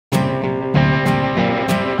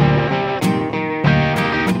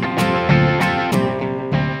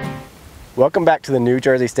Welcome back to the New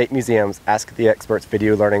Jersey State Museum's Ask the Experts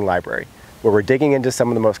video learning library, where we're digging into some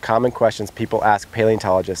of the most common questions people ask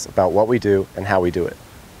paleontologists about what we do and how we do it.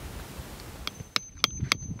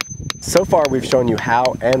 So far we've shown you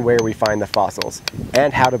how and where we find the fossils,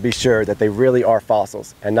 and how to be sure that they really are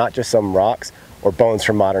fossils and not just some rocks or bones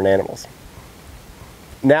from modern animals.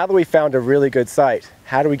 Now that we've found a really good site,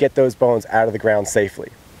 how do we get those bones out of the ground safely?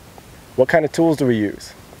 What kind of tools do we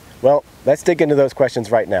use? Well, let's dig into those questions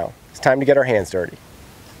right now. It's time to get our hands dirty.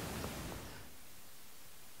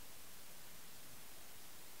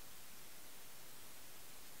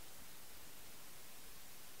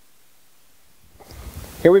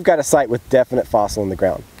 Here we've got a site with definite fossil in the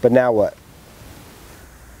ground, but now what?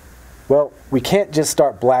 Well, we can't just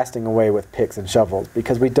start blasting away with picks and shovels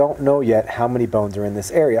because we don't know yet how many bones are in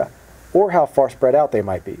this area or how far spread out they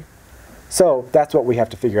might be. So that's what we have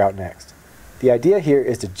to figure out next. The idea here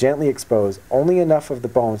is to gently expose only enough of the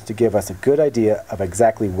bones to give us a good idea of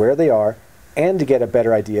exactly where they are and to get a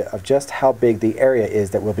better idea of just how big the area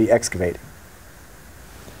is that we'll be excavating.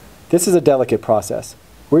 This is a delicate process.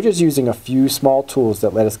 We're just using a few small tools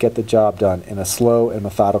that let us get the job done in a slow and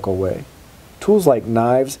methodical way. Tools like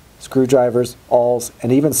knives, screwdrivers, awls,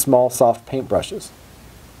 and even small soft paintbrushes.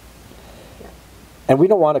 And we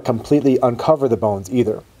don't want to completely uncover the bones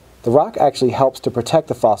either. The rock actually helps to protect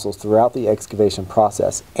the fossils throughout the excavation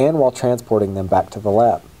process and while transporting them back to the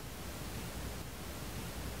lab.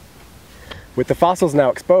 With the fossils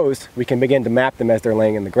now exposed, we can begin to map them as they're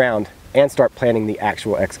laying in the ground and start planning the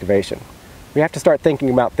actual excavation. We have to start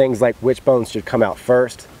thinking about things like which bones should come out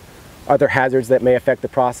first, other hazards that may affect the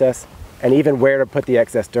process, and even where to put the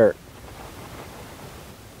excess dirt.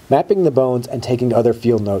 Mapping the bones and taking other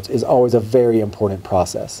field notes is always a very important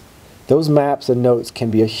process. Those maps and notes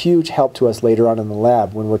can be a huge help to us later on in the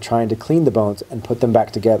lab when we're trying to clean the bones and put them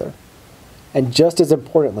back together. And just as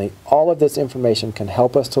importantly, all of this information can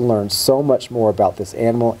help us to learn so much more about this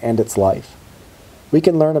animal and its life. We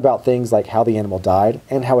can learn about things like how the animal died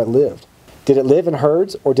and how it lived. Did it live in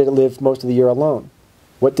herds or did it live most of the year alone?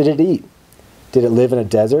 What did it eat? Did it live in a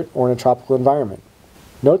desert or in a tropical environment?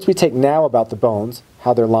 Notes we take now about the bones,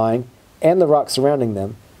 how they're lying, and the rocks surrounding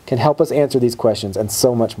them can help us answer these questions and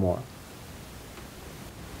so much more.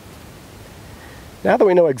 Now that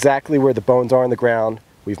we know exactly where the bones are in the ground,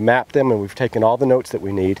 we've mapped them and we've taken all the notes that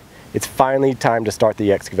we need, it's finally time to start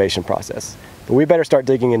the excavation process. But we better start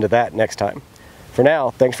digging into that next time. For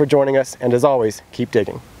now, thanks for joining us, and as always, keep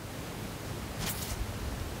digging.